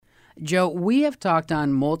Joe, we have talked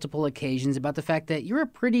on multiple occasions about the fact that you're a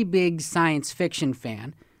pretty big science fiction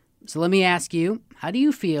fan. So let me ask you, how do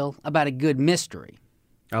you feel about a good mystery?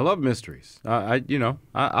 I love mysteries. I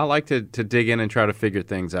like to dig in and try to figure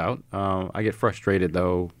things out. I get frustrated,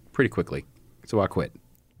 though, pretty quickly, so I quit.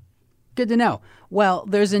 Good to know. Well,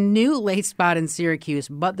 there's a new late spot in Syracuse,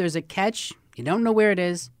 but there's a catch. You don't know where it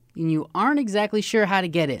is, and you aren't exactly sure how to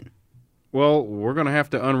get in. Well, we're going to have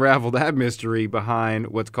to unravel that mystery behind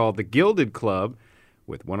what's called the Gilded Club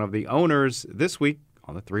with one of the owners this week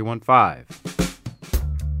on the 315.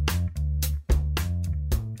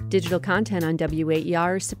 Digital content on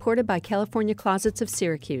W8ER is supported by California Closets of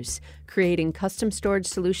Syracuse, creating custom storage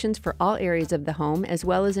solutions for all areas of the home, as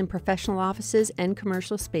well as in professional offices and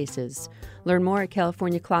commercial spaces. Learn more at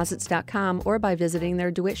californiaclosets.com or by visiting their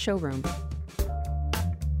DeWitt showroom.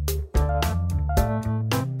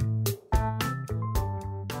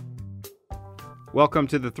 Welcome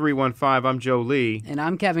to the 315. I'm Joe Lee. And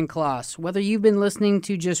I'm Kevin Kloss. Whether you've been listening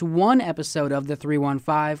to just one episode of the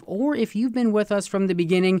 315, or if you've been with us from the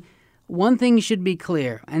beginning, one thing should be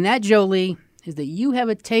clear, and that, Joe Lee, is that you have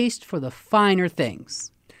a taste for the finer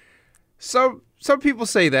things. So some people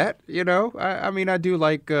say that, you know. I do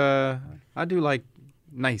like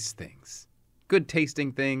nice things. Good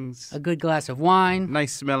tasting things. A good glass of wine.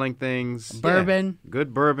 Nice smelling things. Bourbon. Yeah.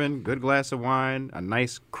 Good bourbon, good glass of wine, a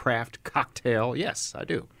nice craft cocktail. Yes, I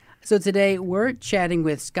do. So today we're chatting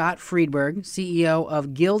with Scott Friedberg, CEO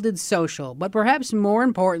of Gilded Social, but perhaps more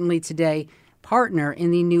importantly today, partner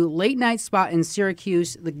in the new late night spot in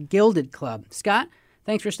Syracuse, the Gilded Club. Scott,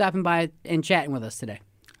 thanks for stopping by and chatting with us today.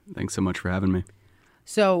 Thanks so much for having me.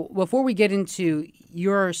 So before we get into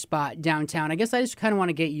your spot downtown, I guess I just kind of want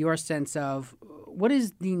to get your sense of what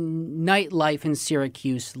is the nightlife in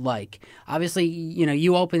Syracuse like? Obviously, you know,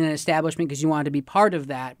 you opened an establishment because you wanted to be part of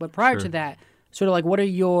that. But prior to that, sort of like what are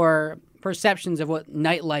your perceptions of what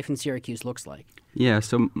nightlife in Syracuse looks like? Yeah,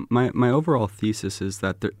 so my overall thesis is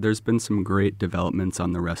that there's been some great developments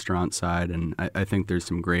on the restaurant side, and I think there's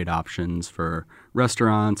some great options for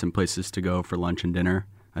restaurants and places to go for lunch and dinner.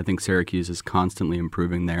 I think Syracuse is constantly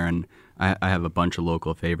improving there, and I have a bunch of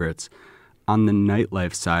local favorites. On the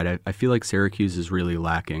nightlife side, I feel like Syracuse is really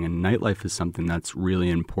lacking, and nightlife is something that's really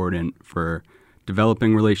important for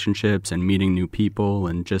developing relationships and meeting new people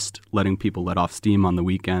and just letting people let off steam on the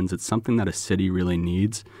weekends. It's something that a city really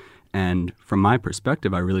needs, and from my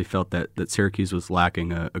perspective, I really felt that Syracuse was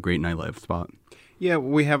lacking a great nightlife spot. Yeah,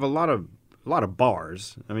 we have a lot of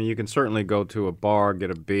bars. I mean, you can certainly go to a bar,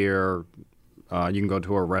 get a beer. You can go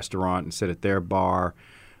to a restaurant and sit at their bar.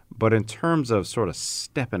 But in terms of sort of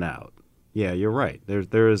stepping out, yeah, you're right.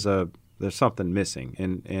 There's something missing.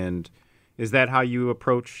 And is that how you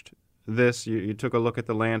approached this? You took a look at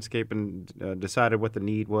the landscape and decided what the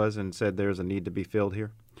need was and said there's a need to be filled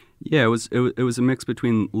here? Yeah, it was a mix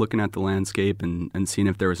between looking at the landscape and seeing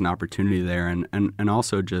if there was an opportunity there, and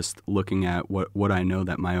also just looking at what I know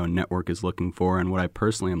that my own network is looking for and what I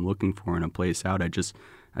personally am looking for in a place out. I just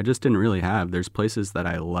didn't really have. There's places that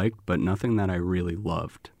I liked, but nothing that I really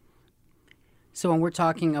loved. So when we're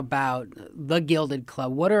talking about the Gilded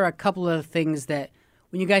Club, what are a couple of things that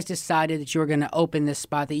when you guys decided that you were going to open this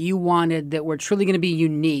spot that you wanted that were truly going to be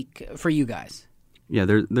unique for you guys? Yeah,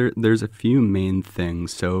 there's a few main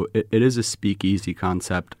things. So it is a speakeasy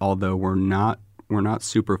concept, although we're not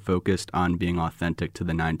super focused on being authentic to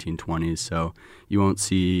the 1920s. So you won't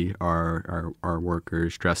see our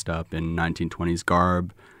workers dressed up in 1920s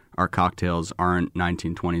garb. Our cocktails aren't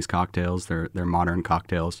 1920s cocktails. They're modern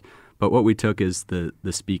cocktails. But what we took is the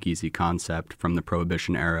speakeasy concept from the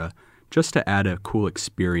Prohibition era just to add a cool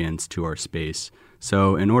experience to our space.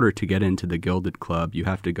 So in order to get into the Gilded Club, you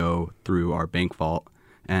have to go through our bank vault.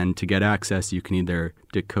 And to get access, you can either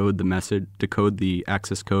decode the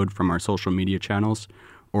access code from our social media channels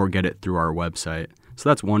or get it through our website. So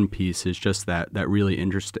that's one piece, is just that really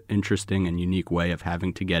interesting and unique way of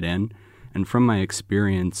having to get in. And from my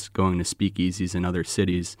experience going to speakeasies in other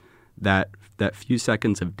cities, that few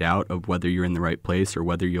seconds of doubt of whether you're in the right place or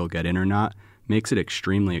whether you'll get in or not makes it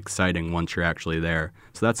extremely exciting once you're actually there.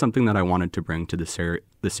 So that's something that I wanted to bring to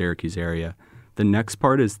the Syracuse area. The next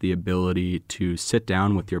part is the ability to sit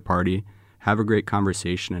down with your party, have a great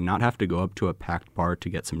conversation, and not have to go up to a packed bar to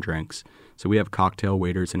get some drinks. So we have cocktail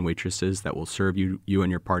waiters and waitresses that will serve you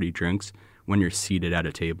and your party drinks when you're seated at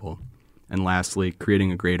a table. And lastly,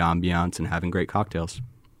 creating a great ambiance and having great cocktails.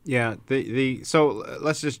 Yeah, so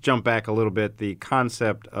let's just jump back a little bit. The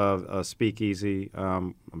concept of a speakeasy,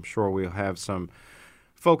 I'm sure we'll have some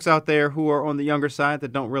folks out there who are on the younger side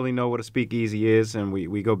that don't really know what a speakeasy is, and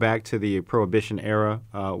we go back to the Prohibition era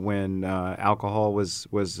when alcohol was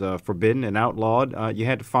forbidden and outlawed. You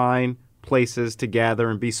had to find places to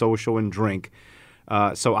gather and be social and drink.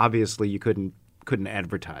 So obviously you couldn't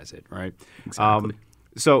advertise it, right? Exactly.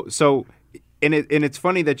 And it's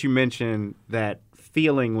funny that you mentioned that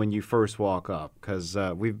feeling when you first walk up, because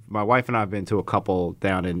my wife and I have been to a couple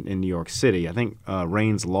down in New York City. I think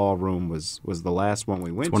Rain's Law Room was the last one we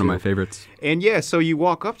went to. It's one of my favorites. And so you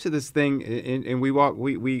walk up to this thing, and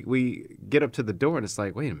we get up to the door, and it's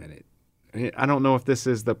like, wait a minute. I don't know if this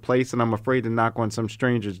is the place, and I'm afraid to knock on some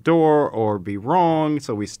stranger's door or be wrong.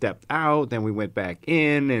 So we stepped out, then we went back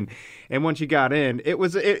in, and once you got in,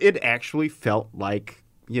 it actually felt like,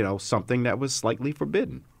 something that was slightly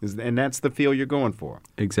forbidden, and that's the feel you're going for.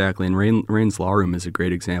 Exactly, and Rain's Law Room is a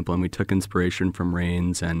great example, and we took inspiration from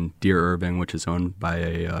Rain's and Dear Irving, which is owned by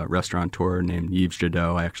a restaurateur named Yves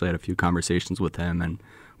Jadot. I actually had a few conversations with him, and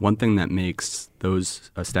one thing that makes those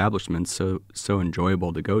establishments so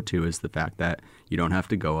enjoyable to go to is the fact that you don't have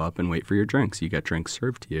to go up and wait for your drinks. You get drinks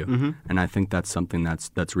served to you. Mm-hmm. And I think that's something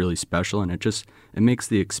that's really special, and it makes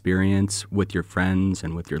the experience with your friends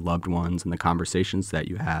and with your loved ones and the conversations that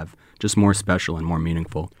you have just more special and more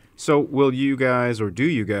meaningful. So will you guys, or do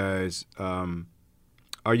you guys,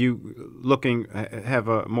 are you looking have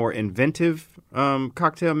a more inventive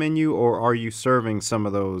cocktail menu, or are you serving some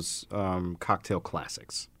of those cocktail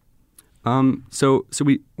classics? So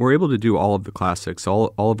we're able to do all of the classics.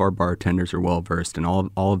 All of our bartenders are well versed in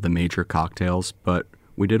all of the major cocktails, but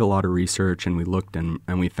we did a lot of research and we looked and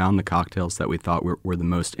we found the cocktails that we thought were the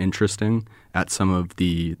most interesting at some of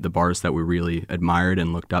the bars that we really admired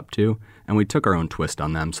and looked up to, and we took our own twist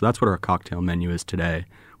on them. So that's what our cocktail menu is today.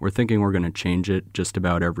 We're thinking we're going to change it just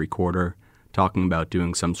about every quarter, talking about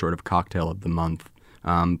doing some sort of cocktail of the month.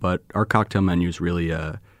 But our cocktail menu is really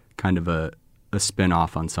a kind of a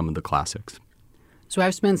spin-off on some of the classics. So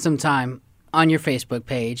I've spent some time on your Facebook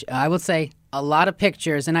page. I would say a lot of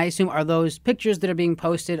pictures, and I assume are those pictures that are being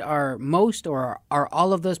posted are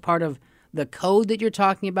all of those part of the code that you're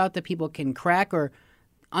talking about that people can crack, or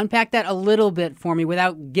unpack that a little bit for me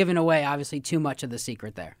without giving away, obviously, too much of the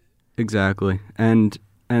secret there. Exactly. And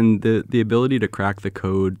the ability to crack the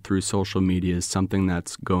code through social media is something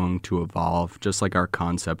that's going to evolve, just like our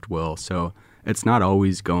concept will. So it's not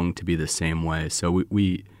always going to be the same way. So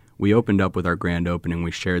we opened up with our grand opening.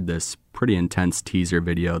 We shared this pretty intense teaser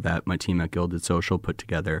video that my team at Gilded Social put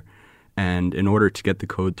together. And in order to get the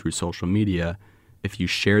code through social media, if you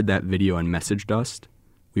shared that video and messaged us,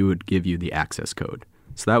 we would give you the access code.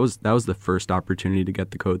 So that was the first opportunity to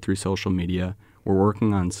get the code through social media. We're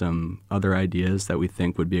working on some other ideas that we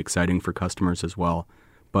think would be exciting for customers as well.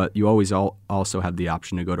 But you always also have the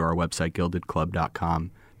option to go to our website,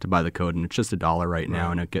 gildedclub.com, to buy the code, and it's just $1 right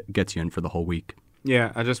now, and it gets you in for the whole week.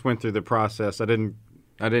 Yeah, I just went through the process. I didn't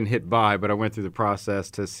hit buy, but I went through the process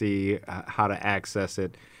to see how to access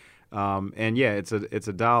it. And yeah, it's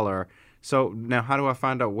 $1. So now, how do I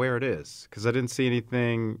find out where it is? Because I didn't see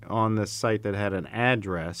anything on the site that had an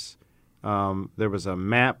address. There was a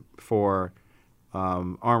map for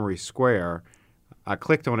Armory Square. I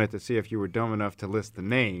clicked on it to see if you were dumb enough to list the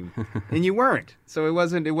name, and you weren't. So it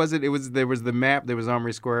wasn't. There was the map. There was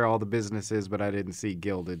Armory Square, all the businesses, but I didn't see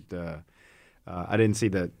Gilded. I didn't see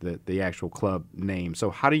the actual club name.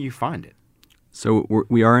 So how do you find it? So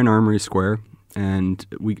we are in Armory Square, and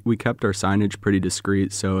we kept our signage pretty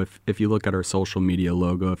discreet. So if you look at our social media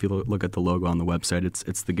logo, if you look at the logo on the website,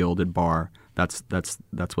 it's the Gilded Bar. That's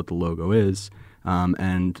what the logo is.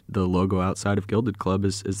 And the logo outside of Gilded Club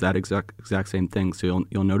is that exact same thing. So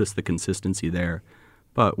you'll notice the consistency there.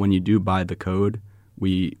 But when you do buy the code,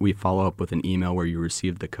 we follow up with an email where you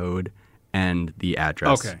receive the code and the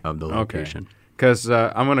address of the location. Because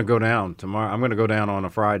I'm going to go down tomorrow. I'm going to go down on a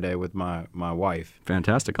Friday with my wife.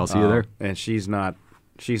 Fantastic. I'll see you there. And she's not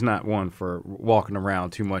one for walking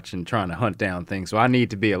around too much and trying to hunt down things. So I need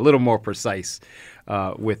to be a little more precise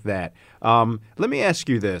with that. Let me ask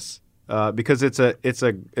you this. Because it's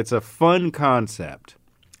a fun concept,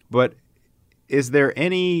 but is there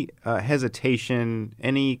any hesitation,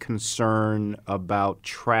 any concern about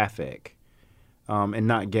traffic, and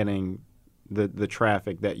not getting the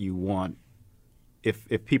traffic that you want?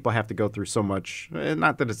 If people have to go through so much,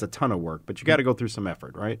 not that it's a ton of work, but you got to go through some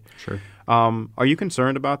effort, right? Sure. Are you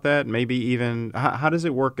concerned about that? Maybe even how does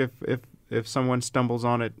it work if someone stumbles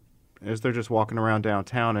on it as they're just walking around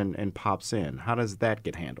downtown and pops in? How does that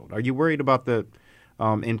get handled? Are you worried about the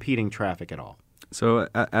impeding traffic at all? So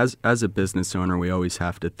as a business owner, we always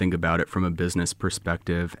have to think about it from a business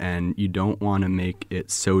perspective, and you don't want to make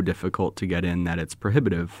it so difficult to get in that it's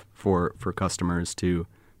prohibitive for customers to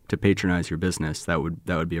to patronize your business. That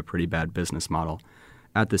would be a pretty bad business model.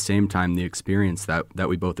 At the same time, the experience that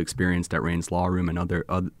we both experienced at Rain's Law Room and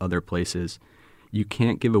other places, you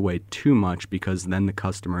can't give away too much because then the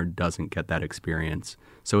customer doesn't get that experience.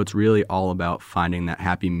 So it's really all about finding that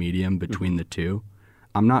happy medium between the two.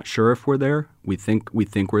 I'm not sure if we're there. We think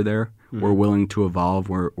we're there. We're willing to evolve.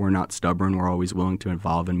 We're not stubborn. We're always willing to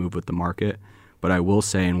evolve and move with the market. But I will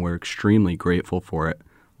say, and we're extremely grateful for it,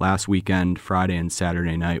 last weekend, Friday and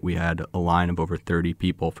Saturday night, we had a line of over 30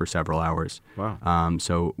 people for several hours. Wow.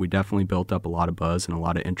 So we definitely built up a lot of buzz and a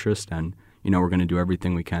lot of interest, and we're going to do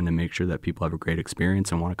everything we can to make sure that people have a great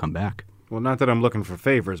experience and want to come back. Well, not that I'm looking for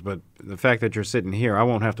favors, but the fact that you're sitting here, I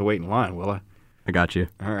won't have to wait in line, will I? I got you.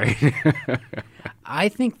 All right. I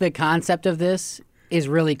think the concept of this is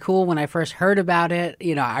really cool. When I first heard about it,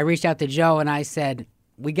 I reached out to Joe and I said,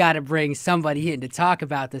 we got to bring somebody in to talk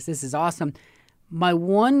about this. This is awesome. My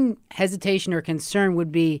one hesitation or concern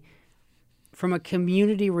would be, from a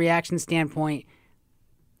community reaction standpoint,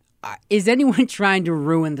 is anyone trying to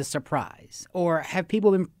ruin the surprise? Or have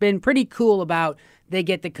people been pretty cool about they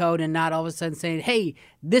get the code and not all of a sudden saying, hey,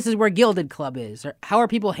 this is where Gilded Club is? Or how are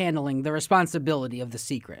people handling the responsibility of the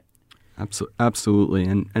secret? Absolutely.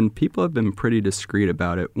 And people have been pretty discreet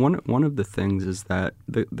about it. One of the things is that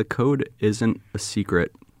the code isn't a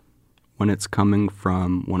secret when it's coming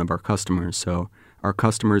from one of our customers. So our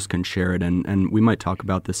customers can share it, and we might talk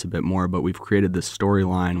about this a bit more, but we've created this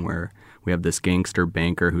storyline where we have this gangster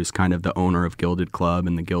banker who's kind of the owner of Gilded Club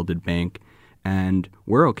and the Gilded Bank, and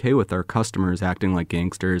we're okay with our customers acting like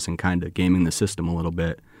gangsters and kind of gaming the system a little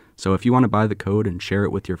bit. So if you want to buy the code and share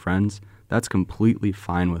it with your friends, that's completely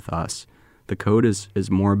fine with us. The code is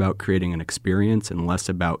more about creating an experience and less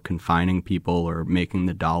about confining people or making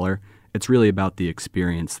the dollar. It's really about the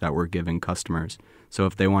experience that we're giving customers. So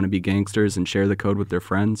if they want to be gangsters and share the code with their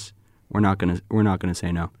friends, we're not gonna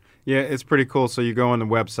say no. Yeah, it's pretty cool. So you go on the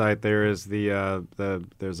website. There is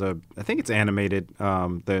I think it's animated,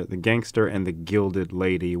 the gangster and the gilded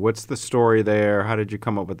lady. What's the story there? How did you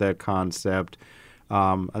come up with that concept?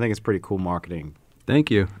 I think it's pretty cool marketing.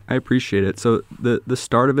 Thank you. I appreciate it. So the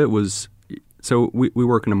start of it was, so we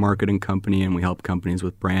work in a marketing company and we help companies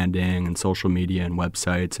with branding and social media and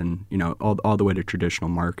websites and all the way to traditional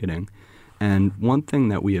marketing. And one thing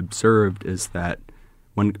that we observed is that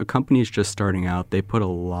when a company is just starting out, they put a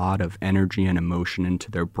lot of energy and emotion into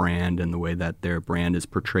their brand and the way that their brand is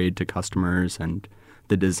portrayed to customers and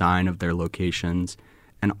the design of their locations.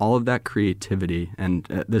 And all of that creativity, and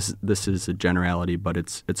this is a generality, but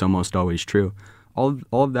it's almost always true, all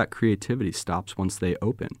of that creativity stops once they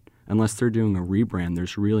open. Unless they're doing a rebrand,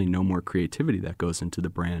 there's really no more creativity that goes into the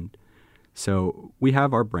brand. So we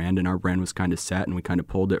have our brand, and our brand was kind of set, and we kind of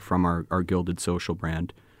pulled it from our Gilded Social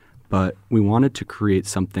brand. But we wanted to create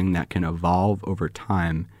something that can evolve over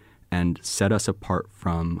time and set us apart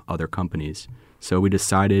from other companies. So we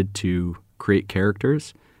decided to create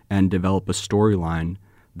characters and develop a storyline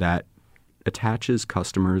that attaches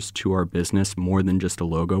customers to our business more than just a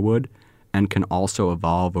logo would, and can also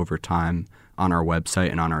evolve over time on our website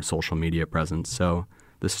and on our social media presence. So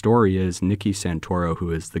the story is Nicky Santoro,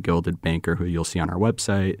 who is the Gilded Banker who you'll see on our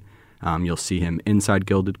website. You'll see him inside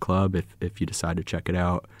Gilded Club if you decide to check it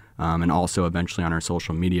out, and also eventually on our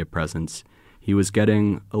social media presence. He was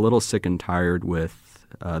getting a little sick and tired with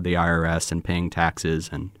the IRS and paying taxes,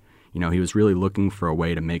 and he was really looking for a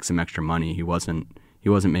way to make some extra money. He wasn't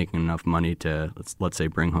making enough money to let's say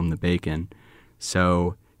bring home the bacon.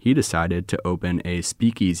 So he decided to open a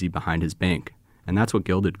speakeasy behind his bank, and that's what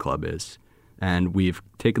Gilded Club is. And we've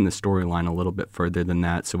taken the storyline a little bit further than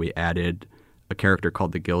that, so we added a character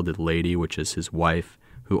called the Gilded Lady, which is his wife,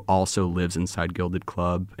 who also lives inside Gilded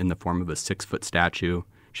Club in the form of a 6-foot statue.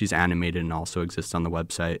 She's animated and also exists on the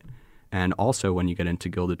website. And also when you get into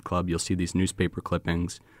Gilded Club, you'll see these newspaper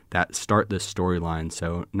clippings that start this storyline.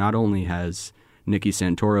 So not only has Nicky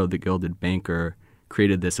Santoro, the Gilded Banker,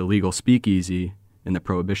 created this illegal speakeasy in the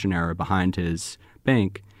Prohibition era behind his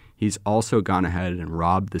bank, he's also gone ahead and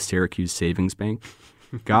robbed the Syracuse Savings Bank,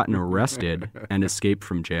 gotten arrested, and escaped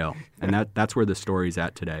from jail. And that's where the story's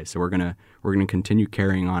at today. So we're gonna continue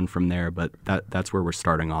carrying on from there, but that's where we're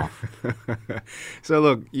starting off. So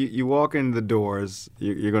look, you walk in the doors,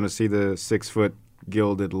 you're going to see the 6-foot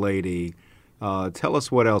Gilded Lady. Tell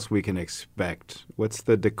us what else we can expect. What's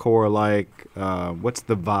the decor like? What's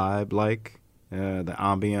the vibe like? The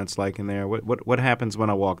ambience like in there? What happens when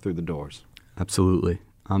I walk through the doors? Absolutely.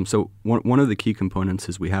 So one of the key components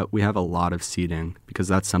is we have a lot of seating, because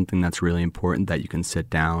that's something that's really important, that you can sit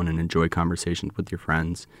down and enjoy conversations with your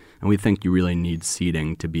friends. And we think you really need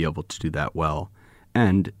seating to be able to do that well.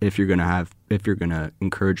 And if you're gonna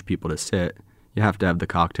encourage people to sit, you have to have the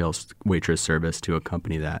cocktail waitress service to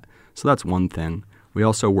accompany that. So that's one thing. We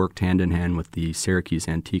also worked hand in hand with the Syracuse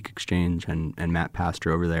Antique Exchange and Matt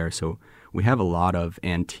Pastor over there. So we have a lot of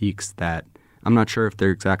antiques that I'm not sure if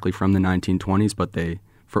they're exactly from the 1920s, but they,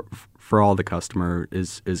 for all the customer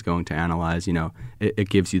is going to analyze, it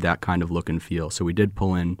gives you that kind of look and feel. So we did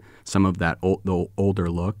pull in some of that the older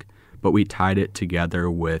look, but we tied it together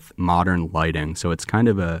with modern lighting. So it's kind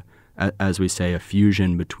of as we say, a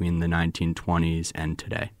fusion between the 1920s and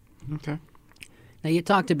today. Okay. Now, you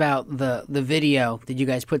talked about the video that you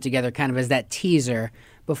guys put together kind of as that teaser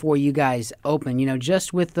before you guys open.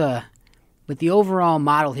 Just with the overall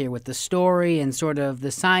model here, with the story and sort of the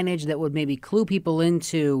signage that would maybe clue people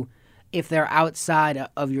into if they're outside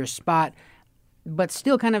of your spot, but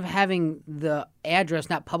still kind of having the address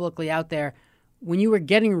not publicly out there. When you were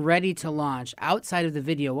getting ready to launch, outside of the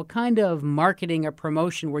video, what kind of marketing or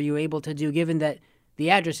promotion were you able to do, given that the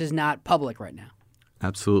address is not public right now?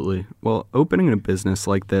 Absolutely. Well, opening a business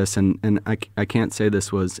like this, and I can't say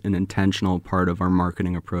this was an intentional part of our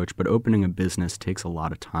marketing approach, but opening a business takes a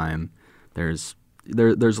lot of time. There's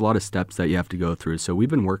a lot of steps that you have to go through. So we've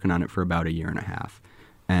been working on it for about a year and a half,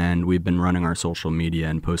 and we've been running our social media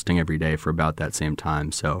and posting every day for about that same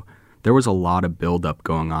time. So there was a lot of buildup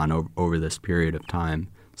going on over this period of time.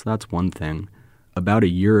 So that's one thing. About a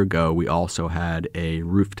year ago, we also had a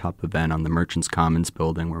rooftop event on the Merchants Commons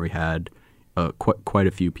building where we had quite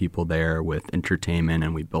a few people there with entertainment,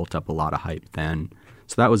 and we built up a lot of hype then.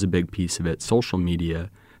 So that was a big piece of it. Social media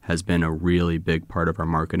has been a really big part of our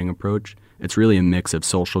marketing approach. It's really a mix of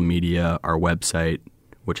social media, our website,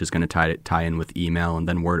 which is going to tie in with email, and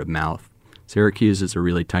then word of mouth. Syracuse is a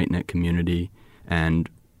really tight-knit community, and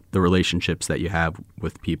the relationships that you have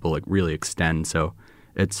with people really extend. So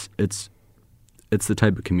it's the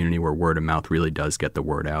type of community where word of mouth really does get the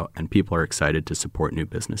word out, and people are excited to support new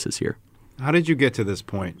businesses here. How did you get to this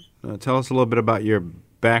point? Tell us a little bit about your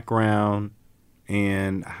background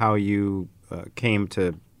and how you came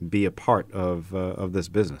to be a part of this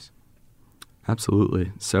business.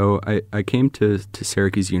 Absolutely. So I came to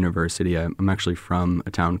Syracuse University. I'm actually from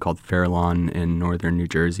a town called Fairlawn in northern New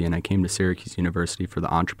Jersey, and I came to Syracuse University for the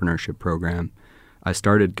entrepreneurship program. I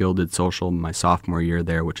started Gilded Social my sophomore year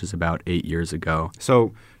there, which is about 8 years ago.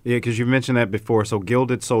 So, yeah, because you mentioned that before. So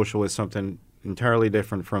Gilded Social is something entirely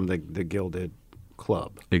different from the Gilded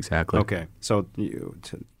Club. Exactly. Okay. So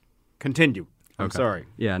continue. I'm sorry.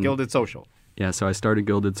 Yeah. Gilded Social. Yeah. So I started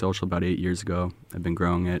Gilded Social about 8 years ago. I've been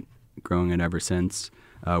growing it ever since.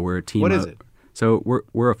 We're a team. What is it? So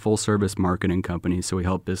we're a full service marketing company. So we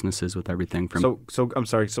help businesses with everything from. So I'm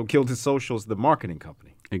sorry. So Gilded Social is the marketing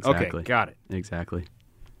company. Exactly. Okay. Got it. Exactly.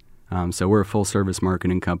 So we're a full service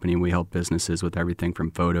marketing company. We help businesses with everything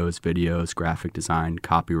from photos, videos, graphic design,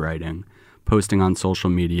 copywriting, posting on social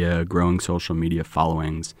media, growing social media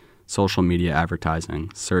followings, social media advertising,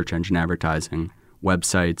 search engine advertising,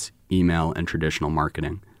 websites, email, and traditional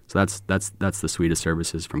marketing. So that's the suite of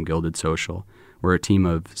services from Gilded Social. We're a team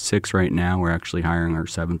of 6 right now. We're actually hiring our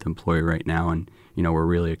 7th employee right now, and we're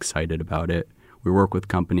really excited about it. We work with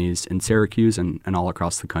companies in Syracuse and all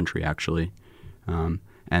across the country, actually.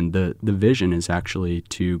 And the vision is actually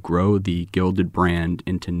to grow the Gilded brand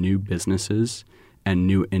into new businesses and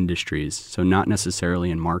new industries. So not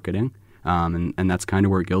necessarily in marketing, and that's kind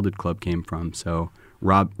of where Gilded Club came from. So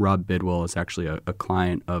Rob Bidwell is actually a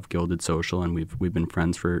client of Gilded Social, and we've been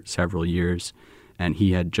friends for several years. And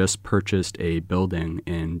he had just purchased a building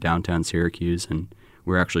in downtown Syracuse, and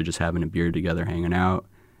we were actually just having a beer together, hanging out.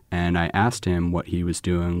 And I asked him what he was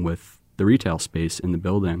doing with the retail space in the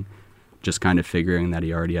building, just kind of figuring that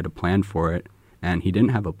he already had a plan for it. And he didn't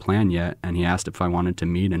have a plan yet, and he asked if I wanted to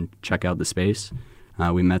meet and check out the space.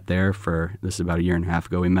 We met there this is about a year and a half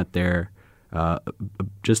ago. We met there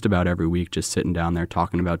just about every week, just sitting down there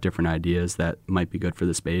talking about different ideas that might be good for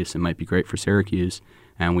the space and might be great for Syracuse.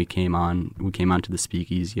 And we came on to the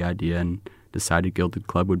speakeasy idea and decided Gilded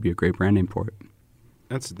Club would be a great brand name for it.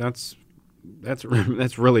 That's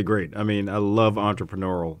really great. I mean, I love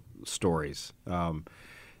entrepreneurial stories. And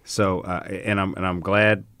I'm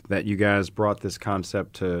glad that you guys brought this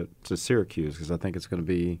concept to Syracuse, because I think it's going to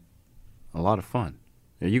be a lot of fun.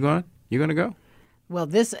 Are you going? You going to go? Well,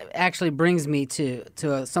 this actually brings me to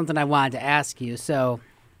something I wanted to ask you. So,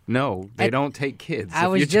 no, they don't take kids. I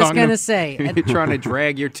was just going to say, you're trying to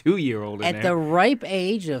drag your 2-year-old in at there. the ripe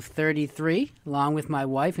age of 33, along with my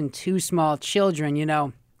wife and 2 small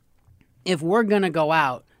children, if we're going to go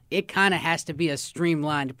out, it kind of has to be a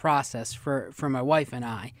streamlined process for my wife and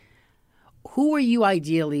I. Who are you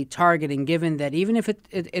ideally targeting, given that even if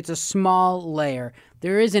it's a small layer,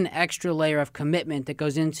 there is an extra layer of commitment that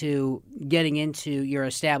goes into getting into your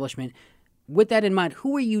establishment? with that in mind,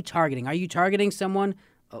 who are you targeting? Are you targeting someone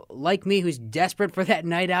like me who's desperate for that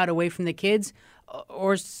night out away from the kids,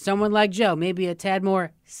 or someone like Joe, maybe a tad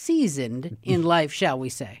more seasoned in life, shall we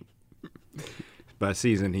say? By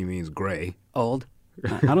seasoned, he means gray. Old.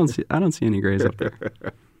 I don't see any grays up there.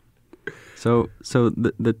 So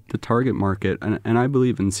the target market, and I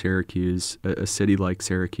believe in Syracuse, a city like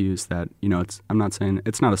Syracuse that, I'm not saying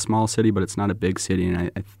it's not a small city, but it's not a big city,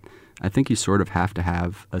 and I think you sort of have to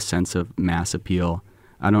have a sense of mass appeal.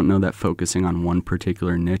 I don't know that focusing on one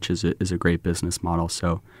particular niche is a great business model.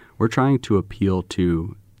 So we're trying to appeal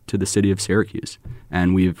to the city of Syracuse,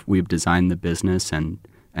 and we've designed the business and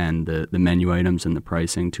the menu items and the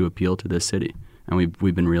pricing to appeal to this city, and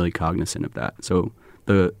we've been really cognizant of that. So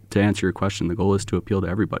to answer your question, the goal is to appeal to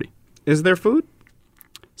everybody. Is there food?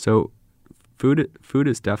 So food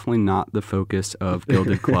is definitely not the focus of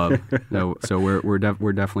Gilded Club. So we're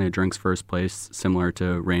definitely a drinks first place, similar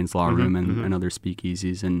to Rain's Law Room and other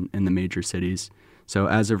speakeasies in the major cities. So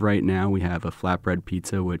as of right now, we have a flatbread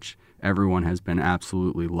pizza, which everyone has been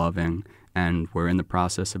absolutely loving, and we're in the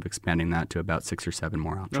process of expanding that to about 6 or 7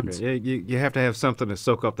 more options. Okay, you have to have something to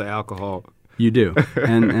soak up the alcohol. You do.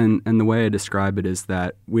 And the way I describe it is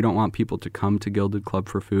that we don't want people to come to Gilded Club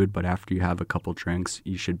for food, but after you have a couple drinks,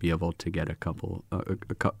 you should be able to get a couple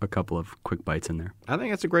of quick bites in there. I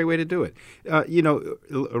think that's a great way to do it.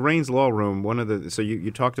 Rain's Law Room, so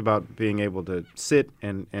you talked about being able to sit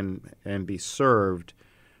and be served.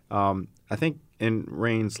 I think in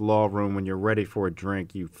Rain's Law Room, when you're ready for a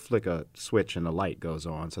drink, you flick a switch and the light goes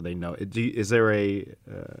on, so they know. Is there a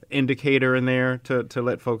indicator in there to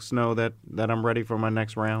let folks know that I'm ready for my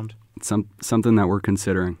next round? It's something that we're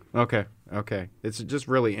considering. Okay. It's just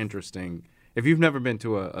really interesting. If you've never been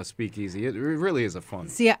to a speakeasy, it really is a fun.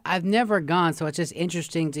 See, I've never gone, so it's just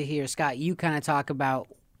interesting to hear, Scott, you kind of talk about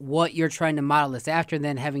what you're trying to model this after, and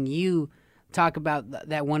then having you talk about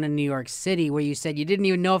that one in New York City where you said you didn't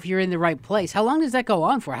even know if you're in the right place. How long does that go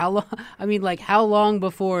on for? How long? I mean,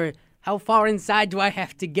 how far inside do I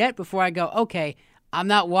have to get before I go, okay, I'm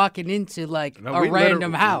not walking into a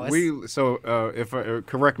random house?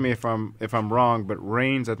 Correct me if I'm wrong, but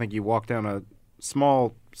Rain's, I think you walk down a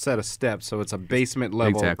small set of steps, so it's a basement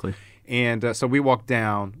level. Exactly. And so we walked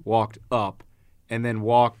up, and then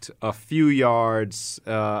walked a few yards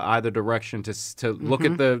either direction to look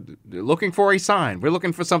at looking for a sign. We're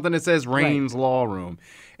looking for something that says Rain's Law Room,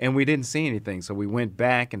 and we didn't see anything. So we went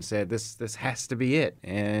back and said, this has to be it,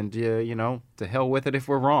 and to hell with it if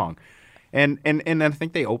we're wrong. And I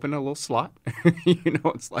think they open a little slot,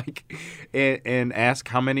 it's like, and ask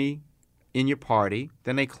how many in your party.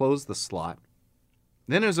 Then they close the slot.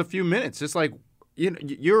 Then there's a few minutes, just like.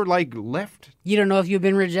 You're left. You don't know if you've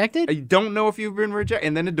been rejected? You don't know if you've been rejected.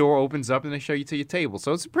 And then the door opens up and they show you to your table.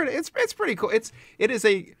 So it's pretty cool. It's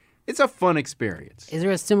a fun experience. Is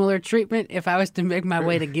there a similar treatment if I was to make my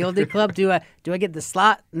way to Gilded Club? Do I get the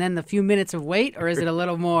slot and then the few minutes of wait, or is it a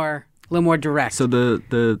little more direct? So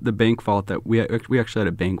the bank vault that we actually had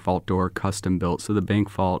a bank vault door custom built. So the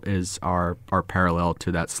bank vault is our parallel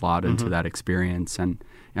to that slot and to that experience. And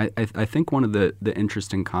I think one of the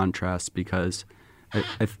interesting contrasts, because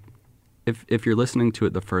if you're listening to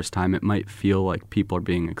it the first time, it might feel like people are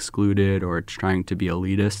being excluded or it's trying to be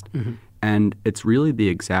elitist. And it's really the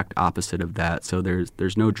exact opposite of that. So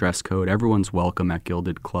there's no dress code. Everyone's welcome at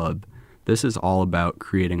Gilded Club. This is all about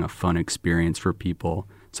creating a fun experience for people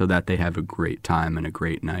so that they have a great time and a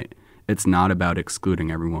great night. It's not about excluding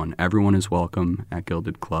everyone. Everyone is welcome at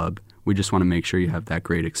Gilded Club. We just want to make sure you have that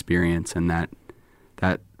great experience, and that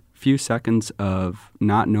few seconds of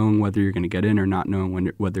not knowing whether you're going to get in or not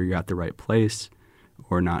knowing whether you're at the right place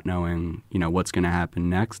or not knowing, what's going to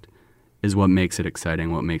happen next is what makes it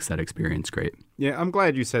exciting, what makes that experience great. Yeah, I'm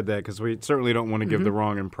glad you said that, because we certainly don't want to give the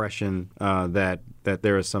wrong impression that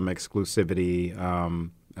there is some exclusivity,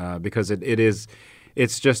 because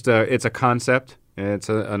it's a concept. It's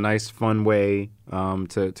a nice, fun way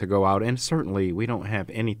to go out, and certainly we don't have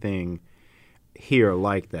anything here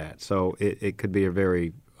like that, so it could be a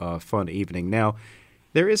very fun evening. Now,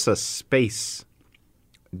 there is a space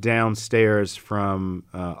downstairs from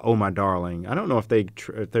Oh My Darling. I don't know if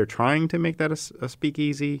they're trying to make that a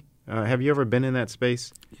speakeasy. Have you ever been in that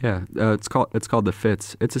space? Yeah, it's called the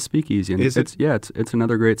Fitz. It's a speakeasy. And is it? Yeah, it's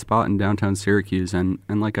another great spot in downtown Syracuse. And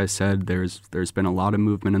like I said, there's been a lot of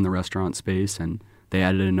movement in the restaurant space, and they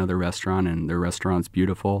added another restaurant, and their restaurant's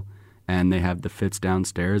beautiful. And they have the Fitz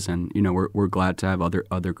downstairs, and we're glad to have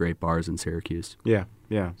other great bars in Syracuse. Yeah.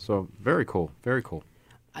 So very cool, very cool.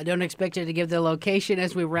 I don't expect you to give the location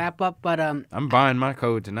as we wrap up, but I'm buying my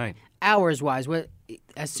code tonight. Hours wise,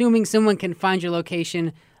 assuming someone can find your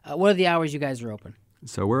location, what are the hours you guys are open?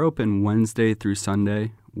 So we're open Wednesday through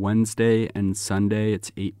Sunday. Wednesday and Sunday,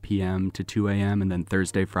 it's 8 p.m. to 2 a.m., and then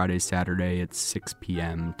Thursday, Friday, Saturday, it's 6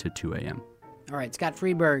 p.m. to 2 a.m. All right, Scott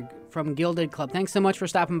Friedberg from Gilded Club. Thanks so much for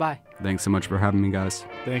stopping by. Thanks so much for having me, guys.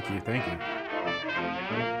 Thank you.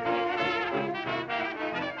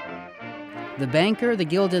 The Banker, the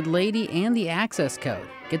Gilded Lady, and the Access Code.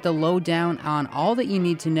 Get the lowdown on all that you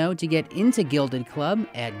need to know to get into Gilded Club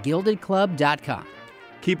at gildedclub.com.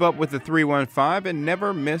 Keep up with the 315 and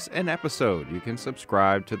never miss an episode. You can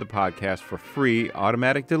subscribe to the podcast for free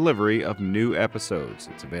automatic delivery of new episodes.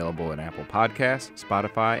 It's available in Apple Podcasts,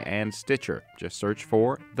 Spotify, and Stitcher. Just search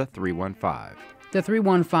for The 315. The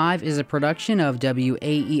 315 is a production of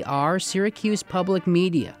WAER Syracuse Public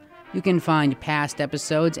Media. You can find past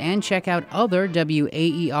episodes and check out other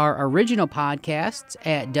WAER original podcasts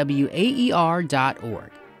at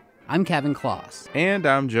waer.org. I'm Kevin Kloss. And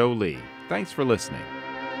I'm Joe Lee. Thanks for listening.